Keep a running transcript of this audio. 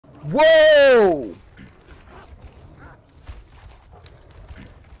Whoa!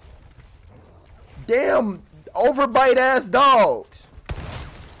 Damn, overbite ass dogs.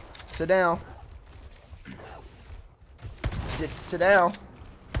 Sit down. Sit down.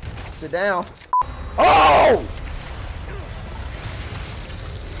 Sit down. Oh!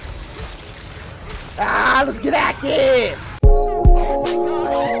 Ah, let's get active.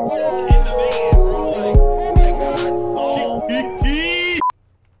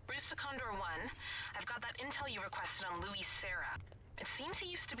 I've got that intel you requested on Louis Serra. It seems he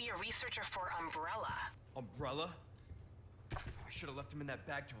used to be a researcher for Umbrella. Umbrella? I should have left him in that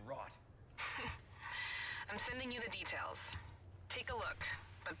bag to rot. I'm sending you the details. Take a look,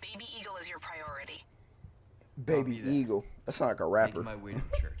 but Baby Eagle is your priority. Baby Eagle. That's not like a rapper. Making my way to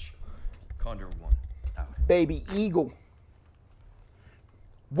the church. Condor 1, out. Baby Eagle.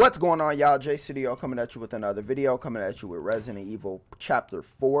 What's going on, y'all? J Studio coming at you with another video, coming at you with Resident Evil Chapter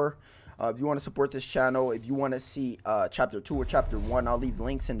 4. If you want to support this channel, if you want to see Chapter 2 or Chapter 1, I'll leave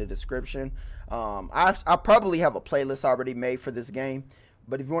links in the description. I probably have a playlist already made for this game.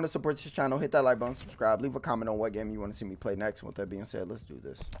 But if you want to support this channel, hit that like button, subscribe, leave a comment on what game you want to see me play next. And with that being said, let's do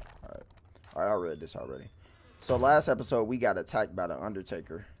this. Alright, I read this already. So last episode, we got attacked by the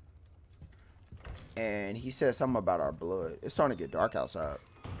Undertaker. And he said something about our blood. It's starting to get dark outside.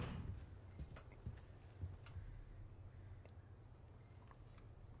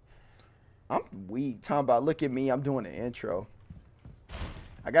 I'm weak. Talking about, look at me, I'm doing the intro.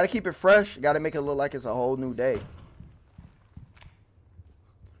 I gotta keep it fresh. Gotta make it look like it's a whole new day.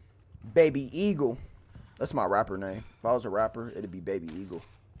 Baby Eagle. That's my rapper name. If I was a rapper, it'd be Baby Eagle.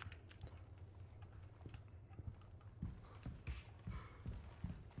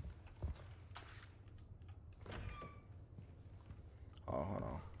 Oh, hold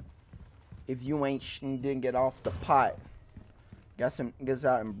on. If you ain't didn't get off the pot. Got some niggas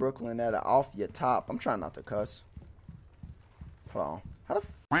out in Brooklyn that are off your top. I'm trying not to cuss. Hold on. How the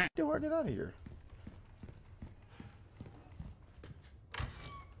f do I get out of here?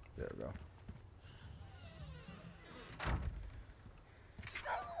 There we go.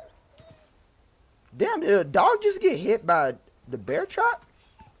 Damn, did a dog just get hit by the bear trap?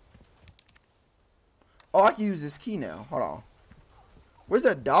 Oh, I can use this key now. Hold on. Where's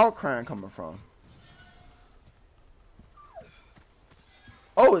that dog crying coming from?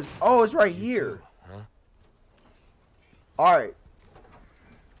 Oh, it's right here. Huh? Alright.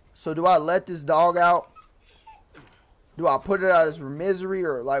 So do I let this dog out? Do I put it out as misery,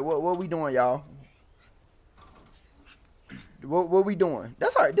 or like what we doing, y'all? What we doing?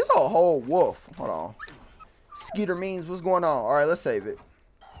 That's alright. This a whole wolf. Hold on. Skeeter means what's going on? Alright, let's save it.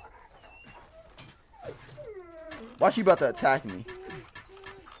 Why she about to attack me?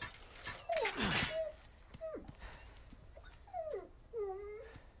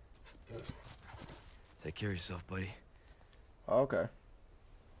 Take care of yourself, buddy. Okay.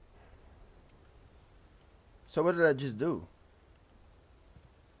 So what did I just do?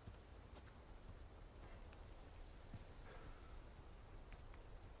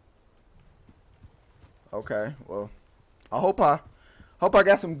 Okay, well, I hope I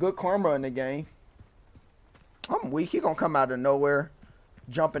got some good karma in the game. I'm weak. He gonna come out of nowhere,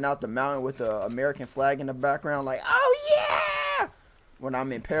 jumping out the mountain with the American flag in the background, like, oh yeah! When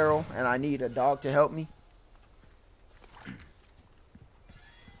I'm in peril and I need a dog to help me.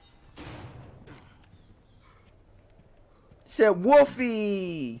 Said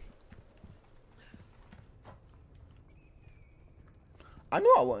Wolfie. I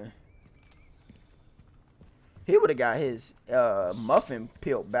knew I wasn't. He would have got his muffin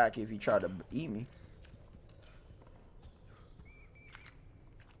peeled back if he tried to eat me.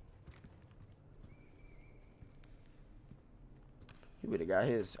 He would have got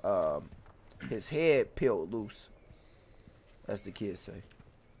his head peeled loose. As the kids say.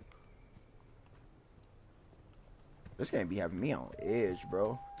 This game be having me on edge,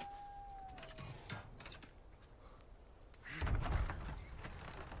 bro.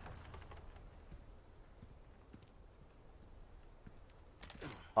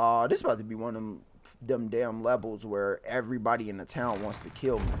 This about to be one of them damn levels where everybody in the town wants to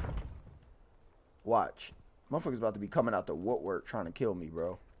kill me. Watch. Motherfuckers about to be coming out the woodwork trying to kill me,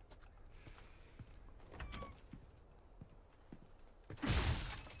 bro.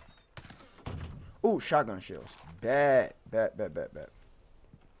 Ooh, shotgun shells. Bad. Bad.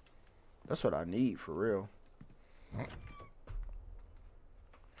 That's what I need for real.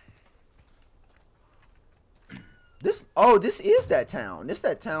 This is that town. This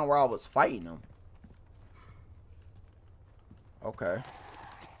that town where I was fighting them. Okay.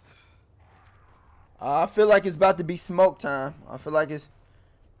 I feel like it's about to be smoke time. I feel like it's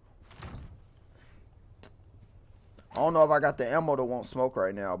I don't know if I got the ammo that won't smoke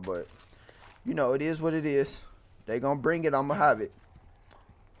right now, but you know, it is what it is. They gonna bring it, I'm gonna have it.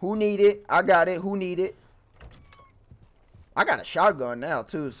 Who need it? I got it. Who need it? I got a shotgun now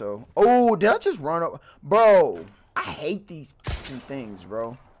too, so. Oh, did I just run up? Bro, I hate these things,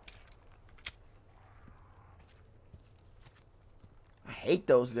 bro. I hate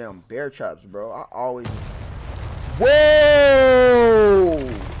those damn bear traps, bro. I always. Whoa!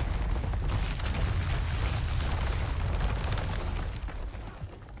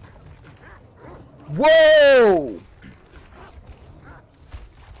 Whoa!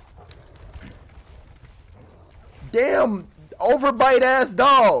 Damn overbite ass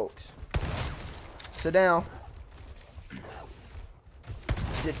dogs. Sit down.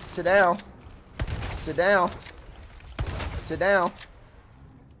 Sit down. Sit down. Sit down.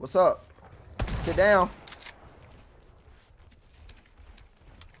 What's up? Sit down.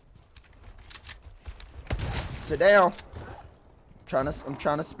 Sit down. I'm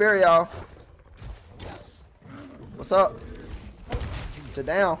trying to spare y'all. What's up? Sit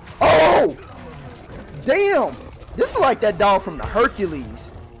down. Oh! Damn! This is like that dog from the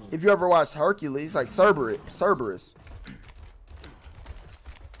Hercules. If you ever watched Hercules, like Cerberus.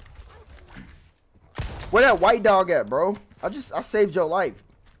 Where that white dog at, bro? I saved your life.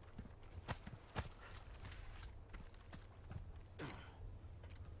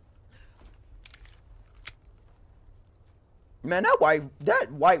 Man,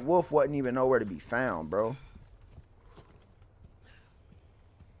 that white wolf wasn't even nowhere to be found, bro.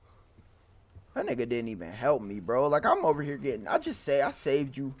 That nigga didn't even help me, bro. Like, I'm over here getting... I just say I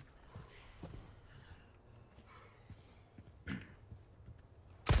saved you.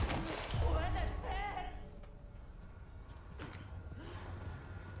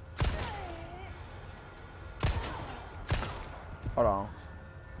 Hold on.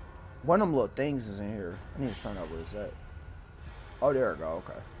 One of them little things is in here. I need to find out where it's at. Oh, there we go.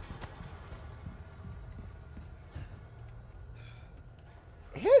 Okay.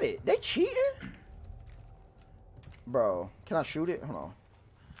 Hit it. They cheated? Bro, can I shoot it? Hold on.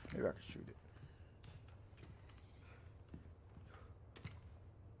 Maybe I can shoot it.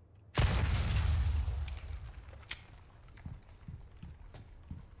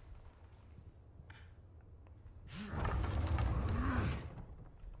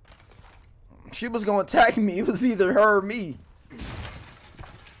 She was gonna attack me. It was either her or me.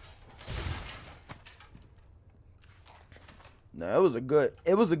 No, it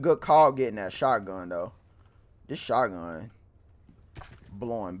was a good call getting that shotgun though. This shotgun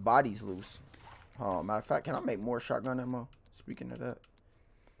blowing bodies loose. Oh, matter of fact, can I make more shotgun ammo? Speaking of that,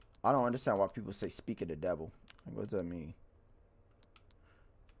 I don't understand why people say "speak of the devil." Like, what does that mean?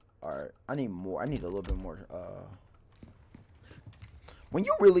 All right, I need more. I need a little bit more. When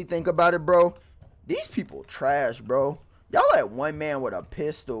you really think about it, bro, these people trash, bro. Y'all let one man with a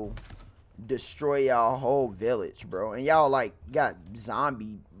pistol destroy y'all whole village, bro, and y'all like got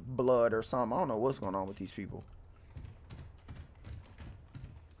zombie blood or something. I don't know what's going on with these people.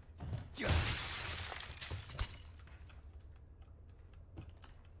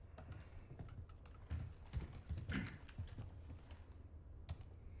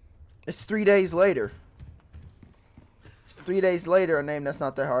 It's 3 days later. It's 3 days later, a name that's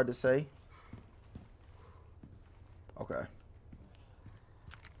not that hard to say. Okay.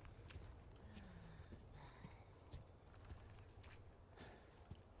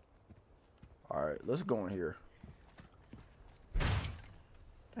 Alright, let's go in here.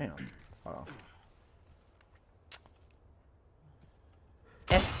 Damn. Hold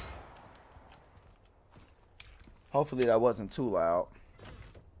on. Hopefully that wasn't too loud.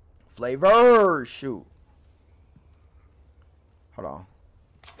 Flavor! Shoot. Hold on.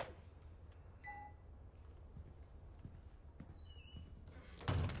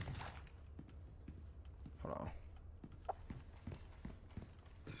 Hold on.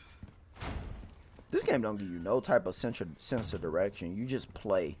 This game don't give you no type of sense of direction. You just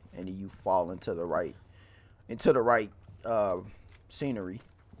play and you fall into the right scenery.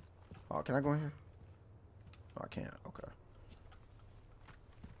 Oh, can I go in here? Oh, I can't. Okay.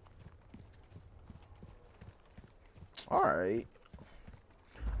 All right.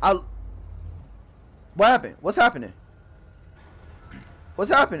 What happened? What's happening?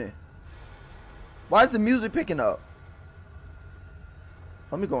 What's happening? Why is the music picking up?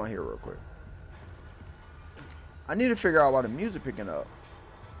 Let me go in here real quick. I need to figure out why the music picking up.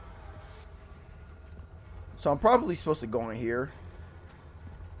 So I'm probably supposed to go in here.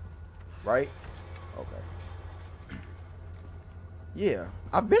 Right? Okay. Yeah.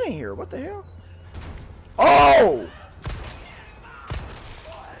 I've been in here. What the hell? Oh!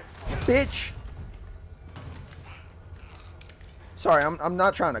 Bitch. Sorry, I'm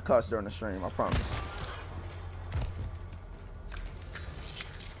not trying to cuss during the stream, I promise.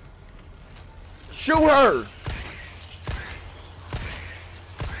 Shoot her!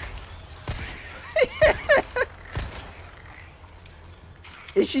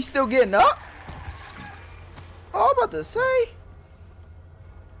 Is she still getting up? Oh, I'm about to say.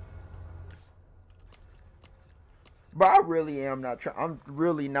 Bro, I really am not trying. I'm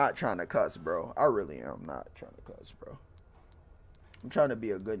really not trying to cuss, bro. I really am not trying to cuss, bro. I'm trying to be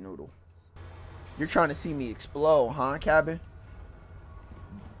a good noodle. You're trying to see me explode, huh, Cabin?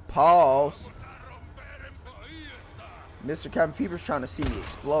 Pause. Mr. Cabin Fever's trying to see me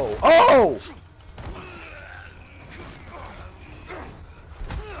explode. Oh!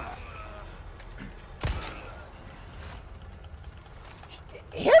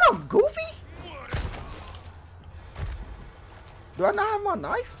 Hit him, Goofy! Do I not have my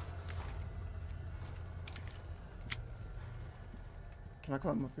knife? Can I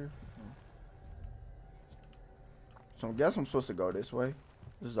climb up here? So I guess I'm supposed to go this way.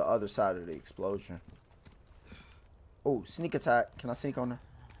 This is the other side of the explosion. Oh, sneak attack. Can I sneak on her?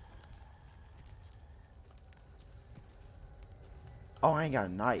 Oh, I ain't got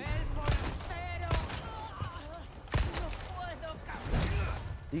a knife.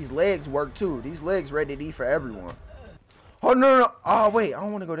 These legs work too. These legs ready to eat for everyone. Oh, no. Oh, wait. I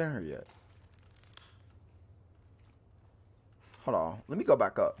don't want to go down here yet. Hold on. Let me go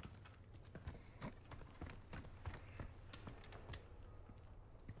back up.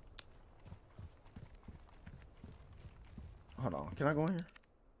 Hold on. Can I go in here?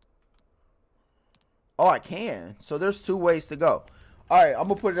 Oh, I can. So there's two ways to go. Alright, I'm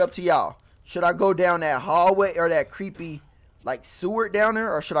going to put it up to y'all. Should I go down that hallway or that creepy, like, sewer down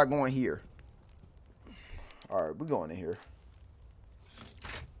there? Or should I go in here? Alright, we're going in here.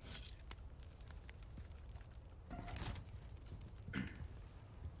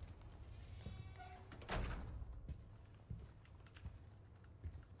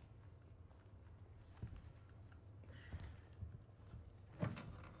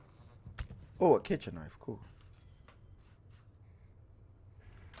 Oh, a kitchen knife. Cool.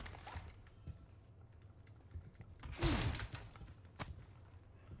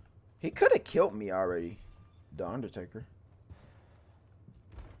 He could have killed me already. The Undertaker.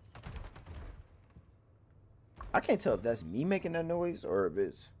 I can't tell if that's me making that noise or if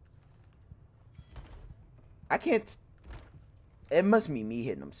it's... I can't... It must be me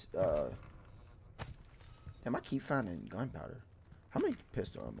hitting him. Damn, I keep finding gunpowder. How many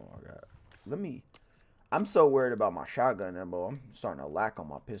pistol ammo I got? Let me... I'm so worried about my shotgun ammo. I'm starting to lack on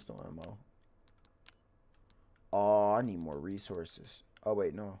my pistol ammo. Oh, I need more resources. Oh,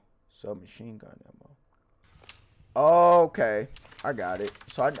 wait, no. Submachine gun ammo. Okay. I got it.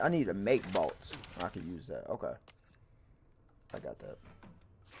 So I need to make bolts. I can use that. Okay. I got that.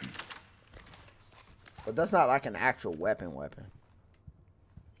 But that's not like an actual weapon.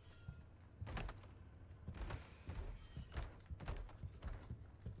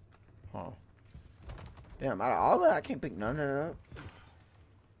 Huh. Damn, out of all that, I can't pick none of that up.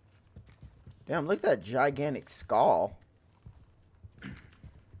 Damn, look at that gigantic skull. Is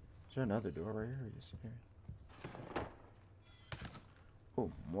there another door right here? Yes, here.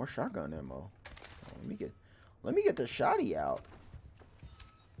 Oh, more shotgun ammo. Oh, let me get the shotty out.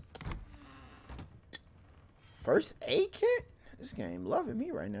 First aid kit? This game loving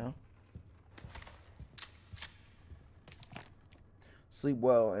me right now. Sleep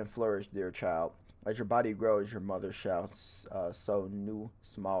well and flourish, dear child. As your body grows, your mother shall sew new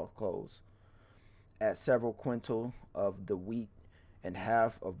small clothes. At several quintal of the wheat and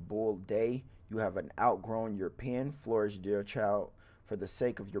half of boiled day, you have an outgrown your pen. Flourish, dear child, for the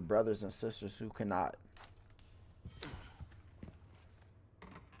sake of your brothers and sisters who cannot.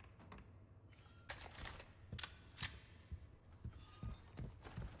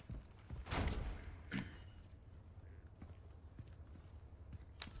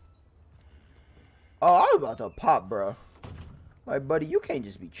 Oh, I was about to pop, bro. Like, buddy, you can't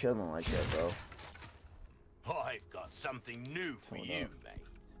just be chilling like that, bro. I've got something new for you, mate.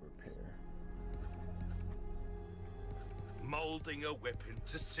 Repair. Molding a weapon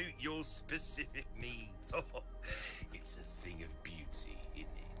to suit your specific needs. Oh, it's a thing of beauty, isn't it?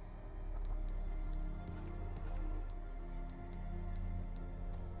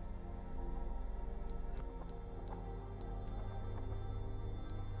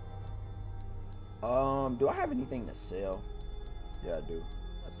 Do I have anything to sell? Yeah, I do.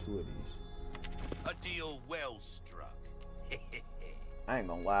 I have 2 of these. A deal well struck. I ain't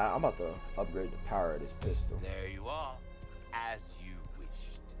gonna lie, I'm about to upgrade the power of this pistol. There you are, as you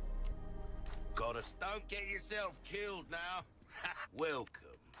wished. Gotta don't get yourself killed now. Welcome.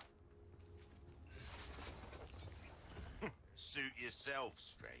 Suit yourself,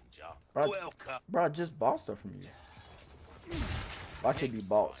 stranger. Welcome. Bro, I just bought stuff from you. Watch it be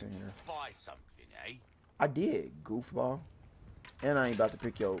bought in here. Buy something, eh? I did, goofball. And I ain't about to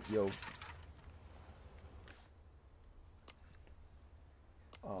pick yo.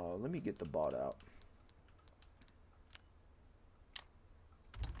 Let me get the bot out.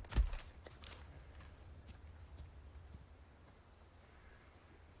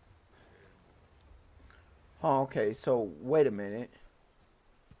 Oh, okay, so wait a minute.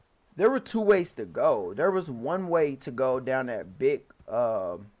 There were two ways to go. There was one way to go down that big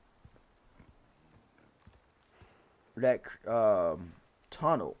tunnel.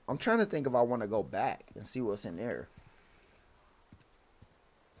 I'm trying to think if I want to go back and see what's in there.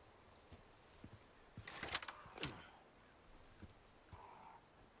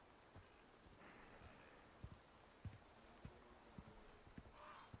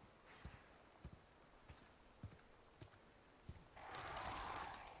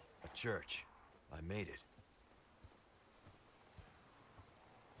 Church. I made it.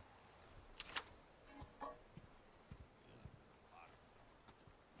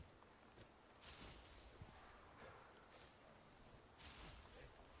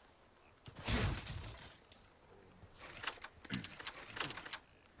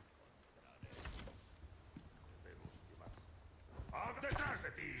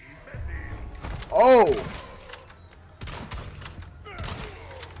 Oh!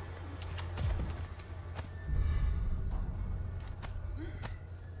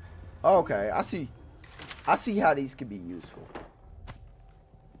 Okay, I see how these could be useful.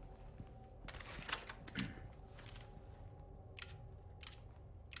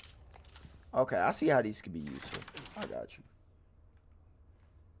 Okay, I see how these could be useful. I got you.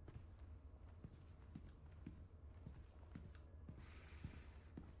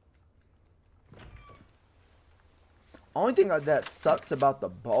 Only thing that sucks about the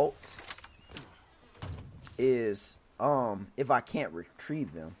bolts is if I can't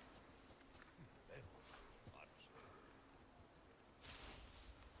retrieve them.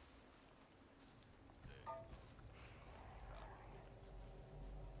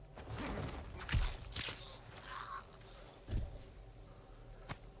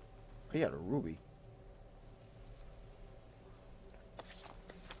 He had a ruby.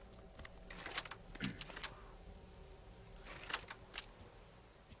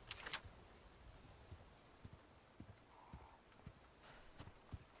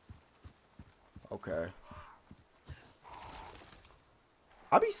 Okay.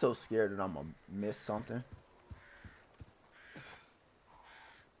 I'll be so scared that I'm gonna miss something.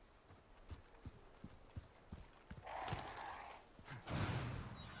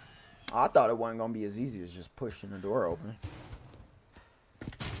 I thought it wasn't gonna be as easy as just pushing the door open.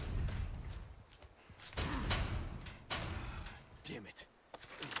 Damn it.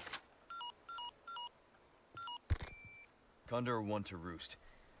 Condor 1 to Roost.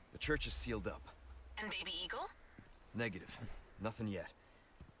 The church is sealed up. And Baby Eagle? Negative. Nothing yet.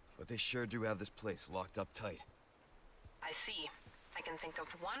 But they sure do have this place locked up tight. I see. I can think of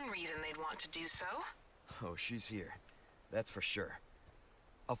one reason they'd want to do so. Oh, she's here. That's for sure.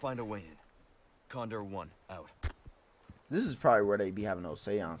 I'll find a way in. Condor 1, out. This is probably where they be having those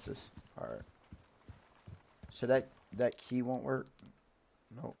seances. Alright. So that key won't work?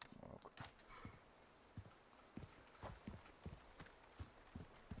 Nope. Okay.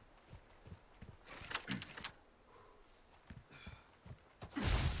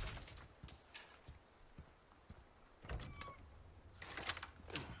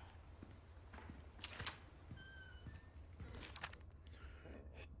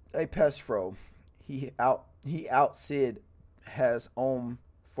 Hey Pestfro, he out Sid has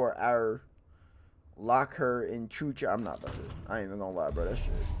for our lock her in true I'm not about it. I ain't even gonna lie, bro. That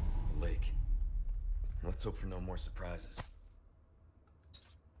shit. Lake. Let's hope for no more surprises.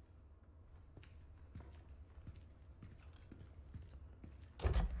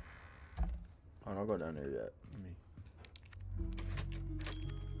 Oh, don't go down there yet.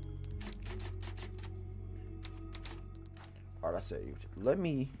 Alright, I saved.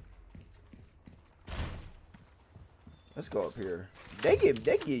 Let's go up here. They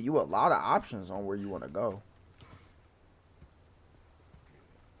give you a lot of options on where you want to go.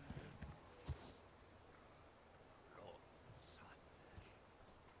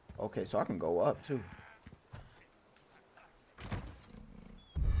 Okay, so I can go up too.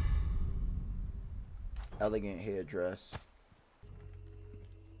 Elegant headdress.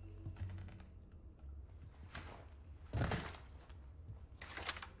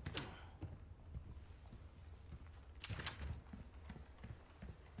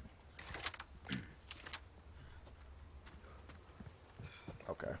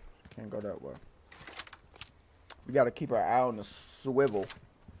 Can't go that way. We gotta keep our eye on the swivel.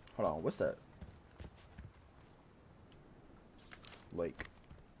 Hold on, what's that? Lake.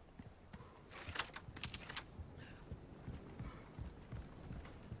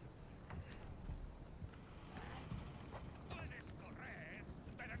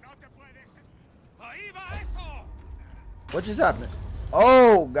 What just happened?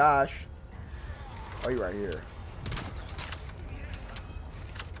 Oh gosh. Oh, you right here.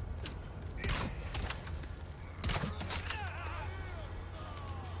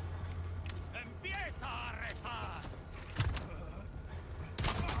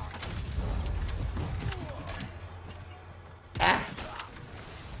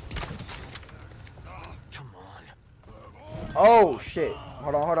 Oh shit.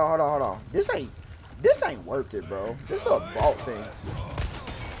 Hold on. This ain't worth it, bro. This is a vault thing.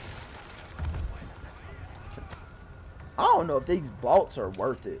 I don't know if these vaults are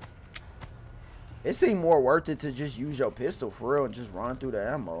worth it. It seemed more worth it to just use your pistol for real and just run through the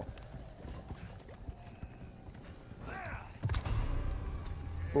ammo.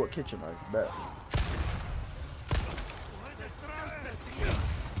 Oh, a kitchen knife, bet.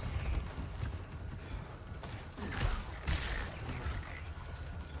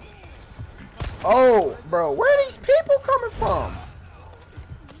 Oh, bro, where are these people coming from?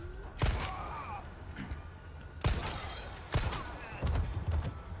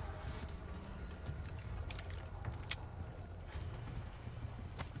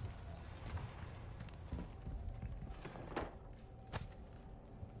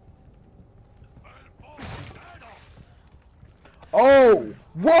 Oh,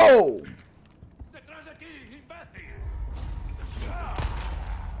 whoa!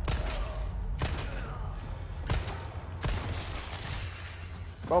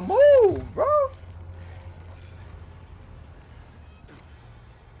 Bro, move, bro.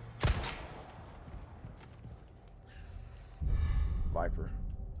 Viper.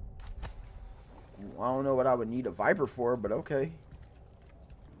 I don't know what I would need a Viper for, but okay.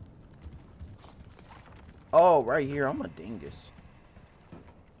 Oh, right here. I'm a dingus.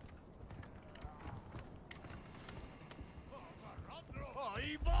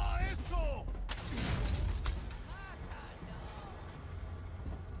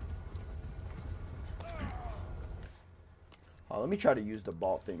 Oh, let me try to use the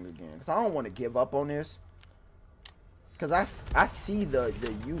vault thing again, because I don't want to give up on this. Because I see the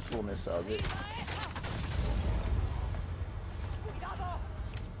usefulness of it.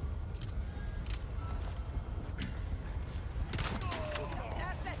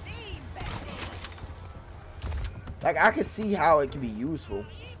 Like, I can see how it can be useful.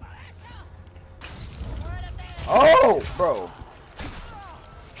 Oh, bro.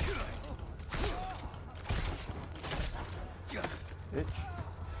 Bitch.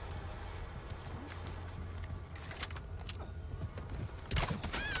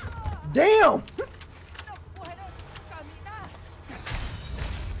 Damn!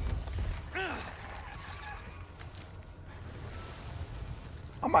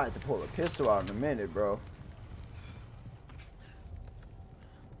 I might have to pull a pistol out in a minute, bro.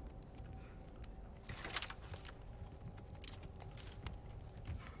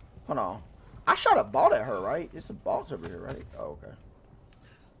 Hold on. I shot a bolt at her, right? It's a bolt over here, right? Oh, okay.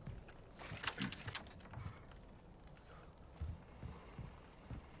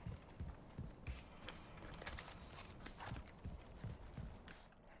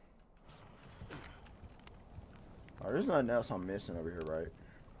 Oh, there's nothing else I'm missing over here, right?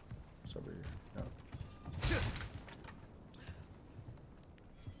 It's over here. No.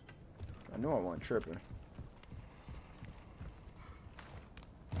 I knew I wasn't tripping.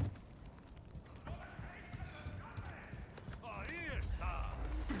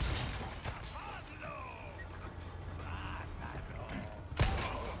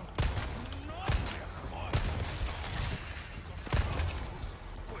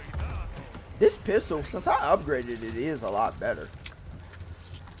 This pistol, since I upgraded it, is a lot better.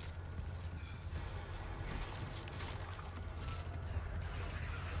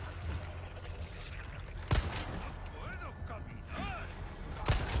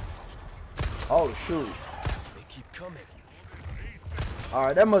 Oh shoot. They keep coming.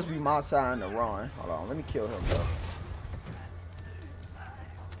 Alright, that must be my sign to run. Hold on, let me kill him though.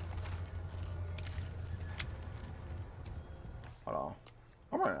 Hold on.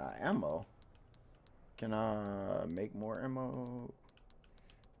 I'm running out of ammo. Can I make more ammo?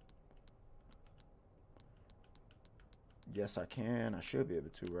 Yes, I can. I should be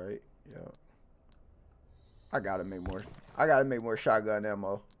able to, right? Yeah. I gotta make more. I gotta make more shotgun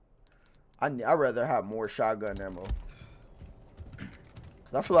ammo. I'd rather have more shotgun ammo.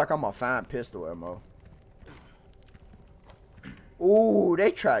 I feel like I'm gonna find pistol ammo. Ooh,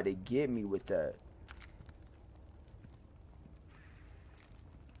 they tried to get me with that.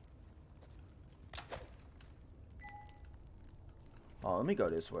 Oh, let me go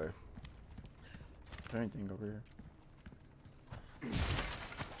this way. Is there anything over here?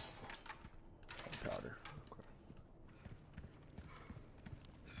 Powder. Okay.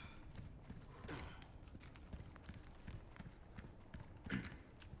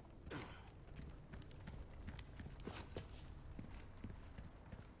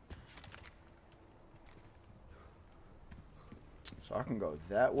 So I can go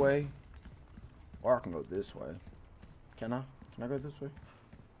that way, or I can go this way. Can I? Can I go this way?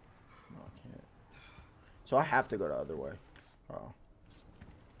 No, I can't. So I have to go the other way. Oh.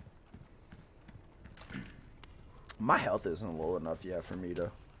 My health isn't low enough yet for me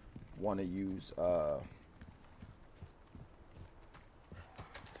to want to use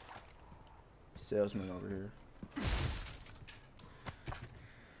salesman over here.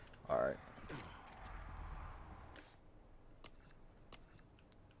 Alright.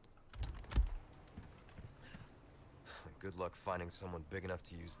 Good luck finding someone big enough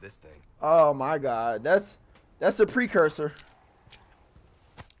to use this thing. Oh my god, that's a precursor.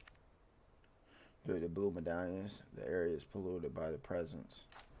 Dude, the blue medallions. The area is polluted by the presence.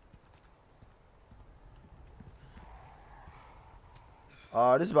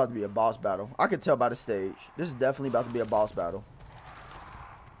 This is about to be a boss battle. I can tell by the stage. This is definitely about to be a boss battle.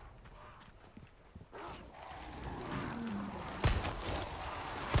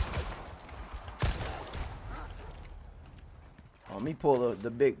 Let me pull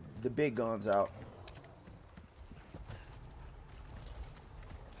the big guns out.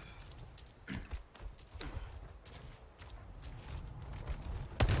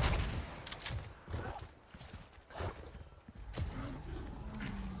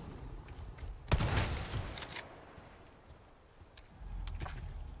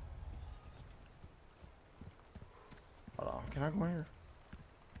 Hold on, can I go in here?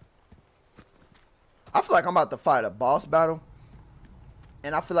 I feel like I'm about to fight a boss battle.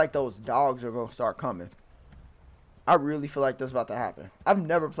 And I feel like those dogs are going to start coming. I really feel like that's about to happen. I've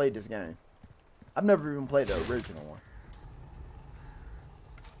never played this game. I've never even played the original one.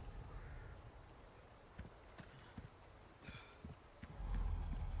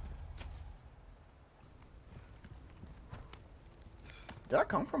 Did I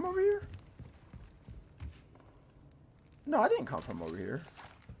come from over here? No, I didn't come from over here.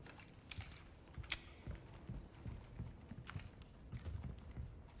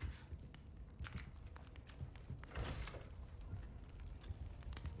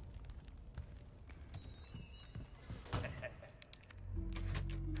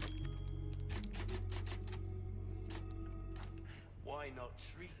 Why not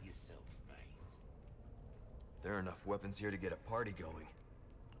treat yourself, mate? There are enough weapons here to get a party going.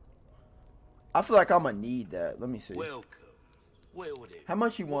 I feel like I'm gonna need that. Let me see. Welcome. Well, how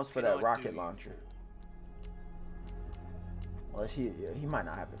much he wants for that can I rocket do? launcher? Well, yeah, he might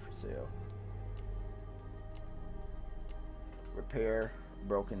not have it for sale. Repair,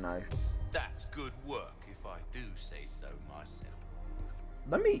 broken knife. That's good work, if I do say so myself.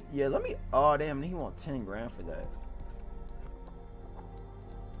 Let me. Oh damn, he wants 10 grand for that.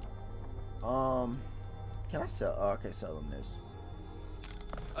 Can I sell? Oh, okay, sell him this.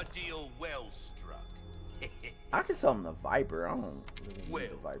 A deal well struck. I can sell him the Viper. I don't really need Well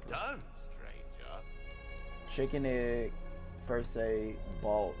the Viper. done, stranger. Chicken egg, first aid,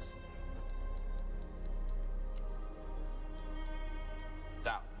 bolts.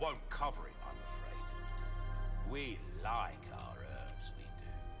 That won't cover it, I'm afraid. We like our herbs,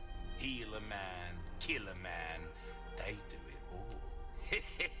 we do. Heal a man, kill a man, they do it all.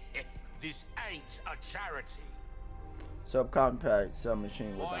 This ain't a charity. Subcompact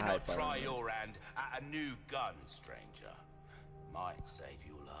submachine with a Why high not fire try rate. your hand at a new gun, stranger? Might save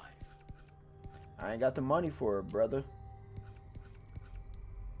your life. I ain't got the money for it, brother.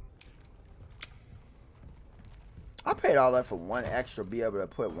 I paid all that for one extra, be able to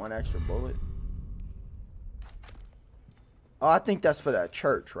put one extra bullet. Oh, I think that's for that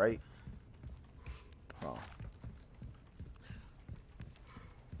church, right? Oh.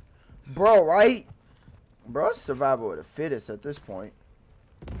 Bro, right? Bro, it's survival of the fittest at this point.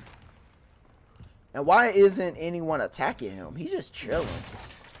 And why isn't anyone attacking him? He's just chilling.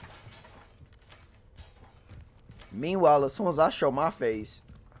 Meanwhile, as soon as I show my face,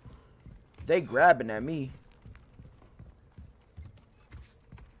 they grabbing at me.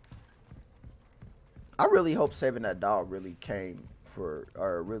 I really hope saving that dog really came for,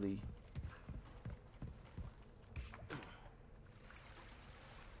 or really.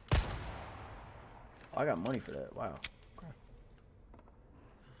 I got money for that. Wow. Okay.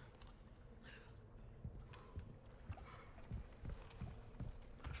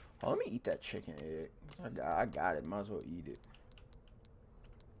 Oh, let me eat that chicken egg. I got it. Might as well eat it.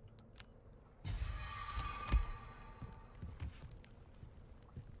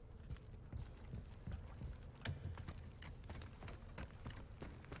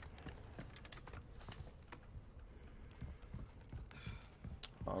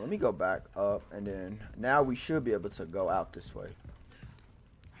 Let me go back up, and then now we should be able to go out this way.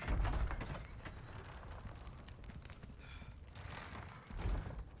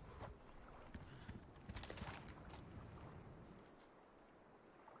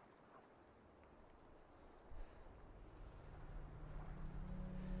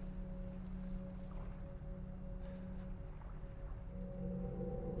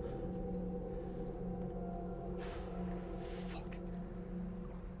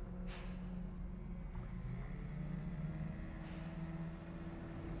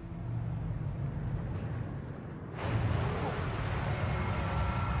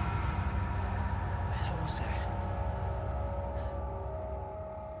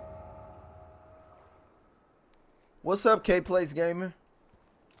 What's up, K Plays Gaming?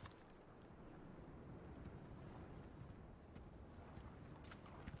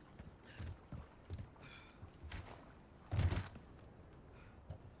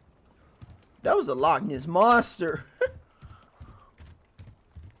 That was the Loch Ness Monster.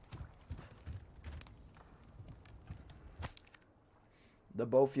 The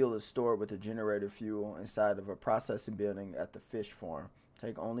boat fuel is stored with the generator fuel inside of a processing building at the fish farm.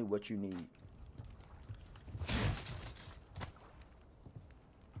 Take only what you need.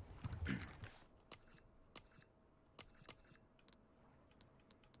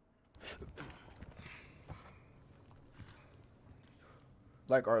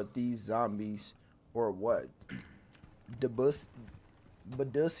 Like, are these zombies or what? Badussy?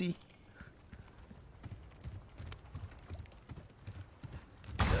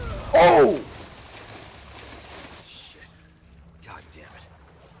 Oh! Shit. God damn it.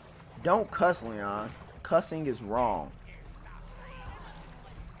 Don't cuss, Leon. Cussing is wrong.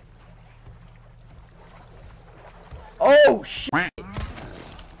 Oh, shit!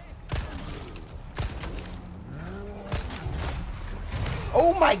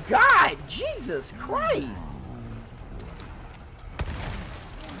 Oh my God! Jesus Christ!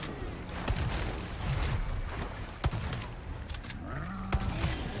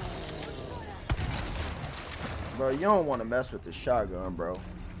 Bro, you don't want to mess with the shotgun, bro.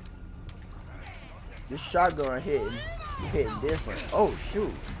 This shotgun hitting different. Oh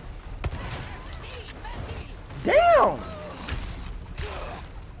shoot! Damn!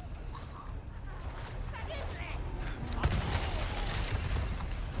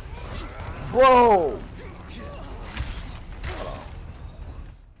 Bro!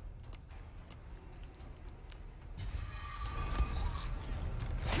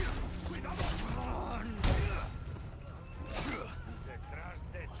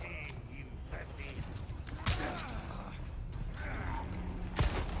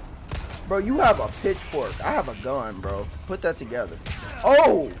 Bro, you have a pitchfork. I have a gun, bro. Put that together.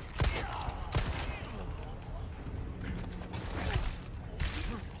 Oh!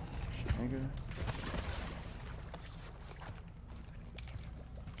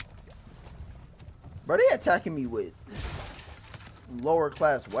 Bro, they attacking me with lower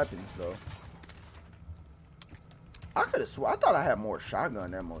class weapons, though. I could have sworn. I thought I had more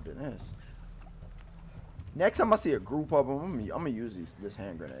shotgun ammo than this. Next time I see a group of them, I'm gonna use this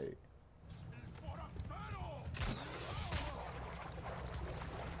hand grenade.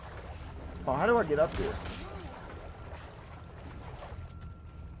 Oh, how do I get up there?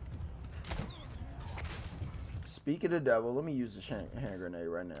 Speak of the devil, let me use this hand grenade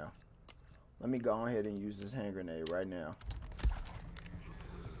right now. Let me go ahead and use this hand grenade right now.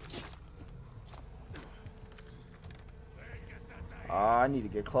 I need to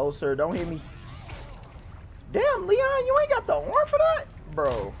get closer. Don't hit me. Damn, Leon, you ain't got the arm for that?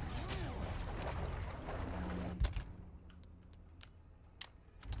 Bro.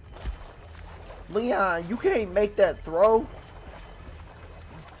 Leon, you can't make that throw.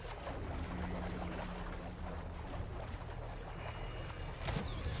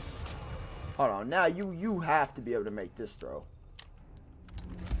 Hold on, now you have to be able to make this throw.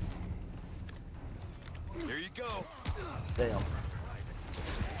 There you go. Damn.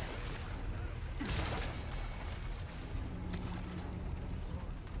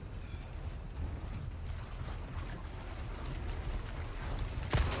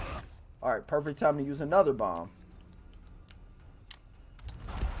 Alright, perfect time to use another bomb.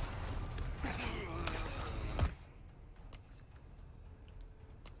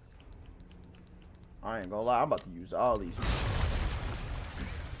 I ain't gonna lie, I'm about to use all these.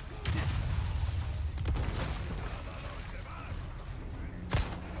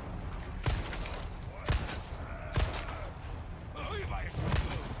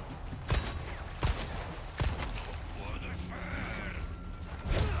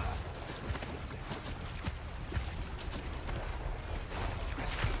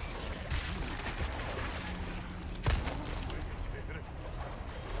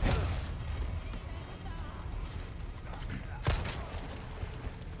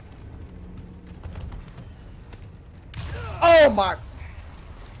 Oh my!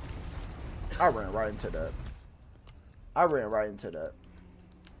 I ran right into that. I ran right into that.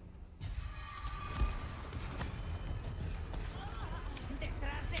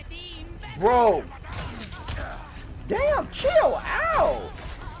 Bro! Damn, chill out!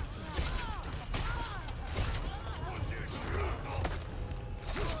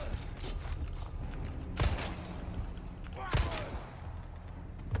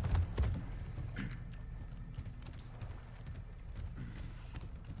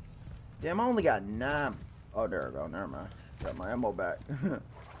 Damn, I only got 9. Oh, there we go. Never mind. Got my ammo back.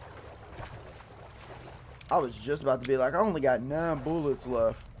 I was just about to be like, I only got 9 bullets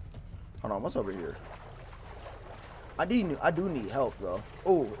left. Hold on, what's over here? I do need health though.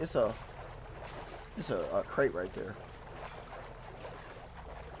 Oh, it's a crate right there.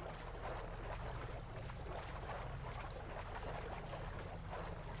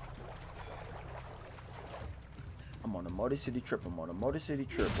 I'm on a Motor City trip. I'm on a Motor City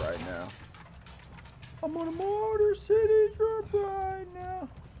trip right now. I'm on a Motor City trip right now.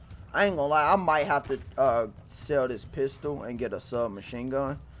 I ain't gonna lie, I might have to sell this pistol and get a submachine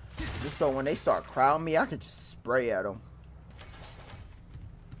gun. Just so when they start crowding me, I can just spray at them.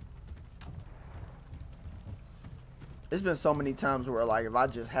 There's been so many times where, like, if I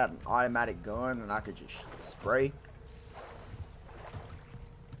just had an automatic gun and I could just spray.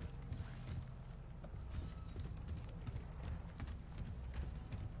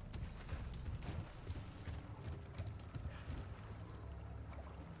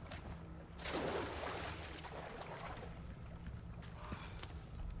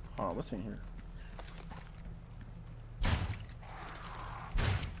 Oh, what's in here?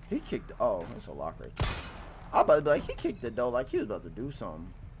 He kicked. Oh, it's a lock right there. I was about to be like, he kicked the door like he was about to do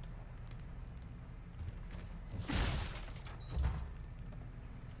something.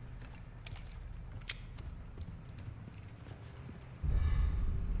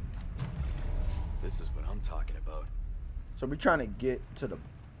 This is what I'm talking about. So we're trying to get to the.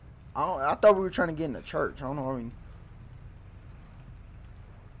 I thought we were trying to get in the church. I don't know. I mean.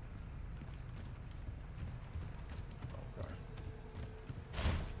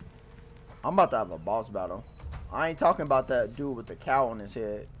 I'm about to have a boss battle. I ain't talking about that dude with the cow on his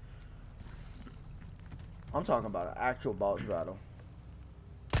head. I'm talking about an actual boss battle.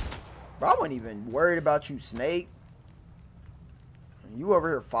 Bro, I wasn't even worried about you, Snake. You over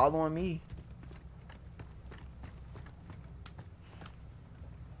here following me.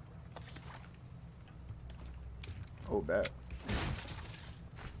 Oh, bad.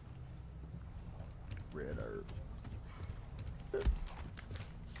 Red herb.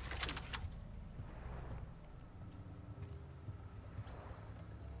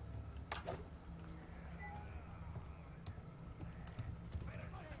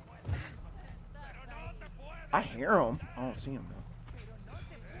 I hear him. I don't see him though.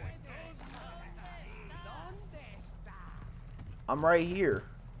 I'm right here.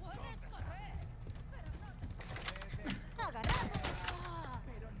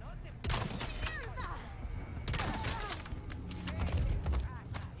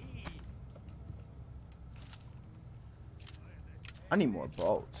 I need more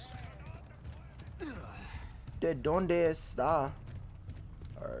bolts. ¿De dónde está?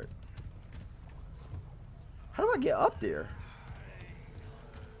 Alright. How do I get up there?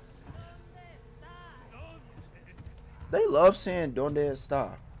 They love saying "Donde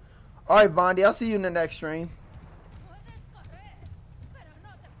está?" Alright, Vondi, I'll see you in the next stream.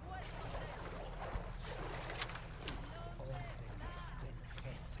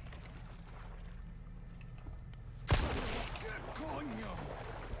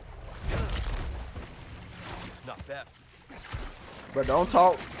 Not bad. But don't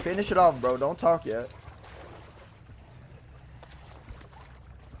talk. Finish it off, bro. Don't talk yet.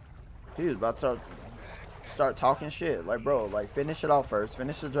 He was about to start talking shit. Like, bro, like, finish it off first.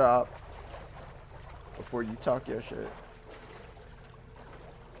 Finish the job before you talk your shit.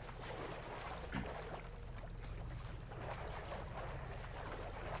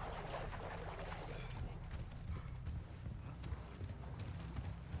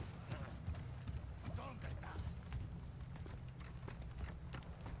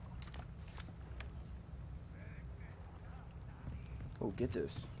 Oh, get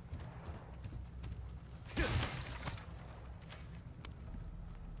this.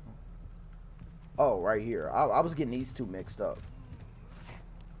 Oh, right here. I was getting these two mixed up.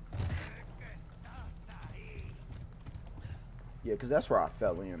 Yeah, because that's where I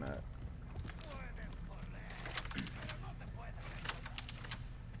fell in at.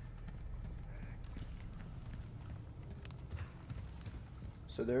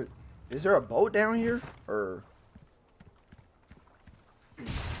 So is there a boat down here? Or...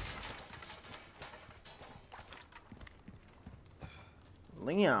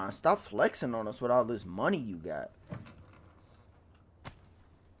 Leon, stop flexing on us with all this money you got.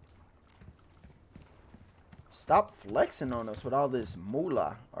 Stop flexing on us with all this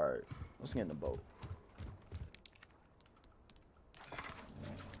moolah. Alright, let's get in the boat.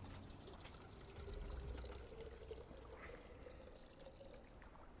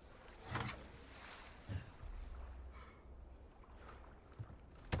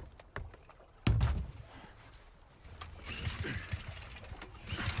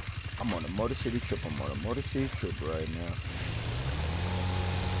 I'm on a Motor City trip. I'm on a Motor City trip right now.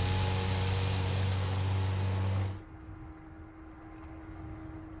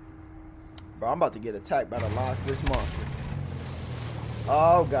 Bro, I'm about to get attacked by the this monster.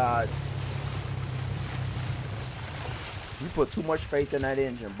 Oh, God. You put too much faith in that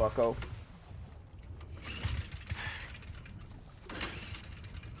engine, bucko.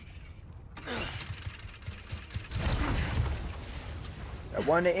 That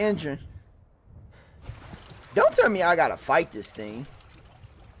wasn't the engine. Don't tell me I gotta fight this thing.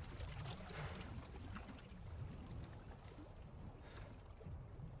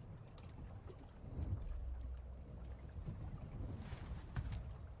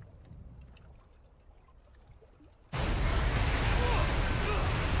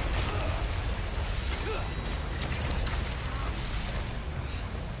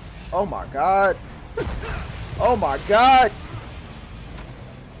 Oh my God. Oh my God.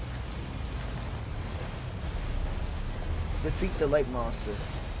 Defeat the lake monster.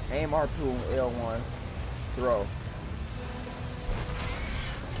 Aim harpoon L1. Throw.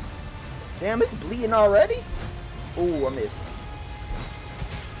 Damn, it's bleeding already? Ooh, I missed.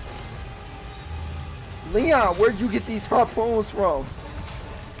 Leon, where'd you get these harpoons from?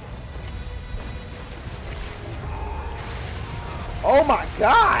 Oh my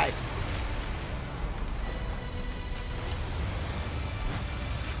God!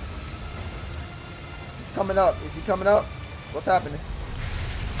 He's coming up. Is he coming up? What's happening?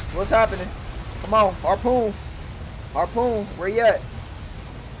 What's happening? Come on, harpoon. Harpoon, where you at?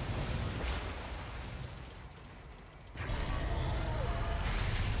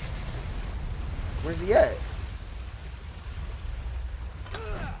 Where's he at?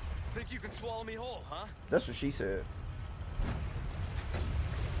 Think you can swallow me whole, huh? That's what she said.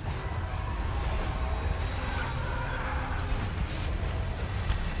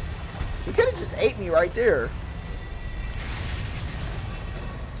 He could have just ate me right there.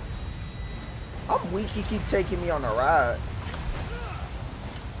 I'm weak, he keep taking me on a ride.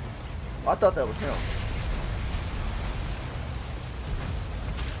 Oh, I thought that was him.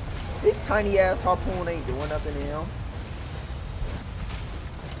 This tiny ass harpoon ain't doing nothing to him.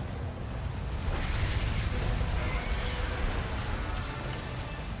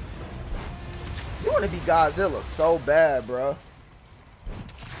 You want to be Godzilla so bad, bro.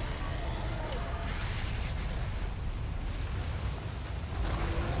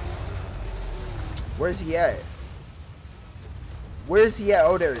 Where's he at? Where's he at?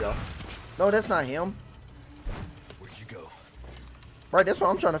 Oh, there you go. No, that's not him. Where'd you go? Right, that's what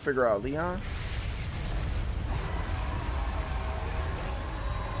I'm trying to figure out, Leon.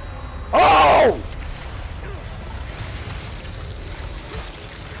 Oh!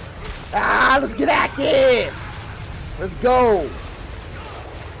 Ah, let's get active! Let's go!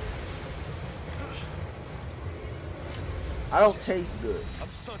 I don't taste good. I'm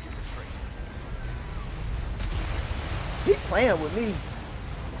sunk in this ring. He playing with me.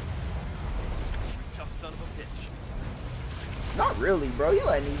 Tough son of a bitch. Not really, bro. He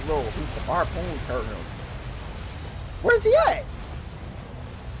letting these little harpoons hurt him. Where's he at?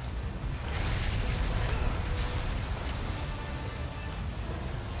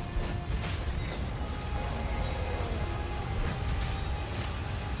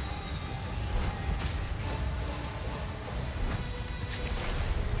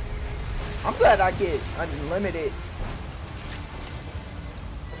 I'm glad I get unlimited.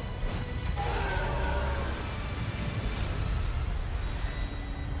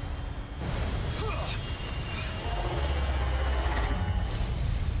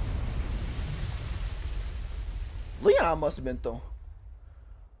 Leon must have been throwing.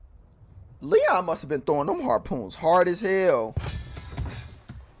 Leon must have been throwing them harpoons hard as hell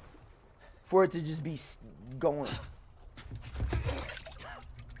for it to just be going.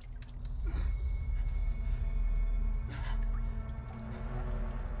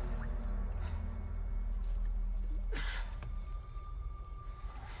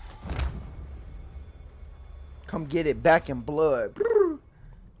 Come get it back in blood.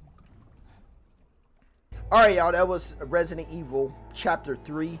 Alright, y'all, that was Resident Evil Chapter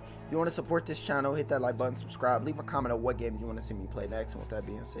 3. If you want to support this channel, hit that like button, subscribe, leave a comment on what game you want to see me play next. And with that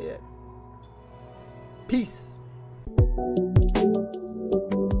being said, peace.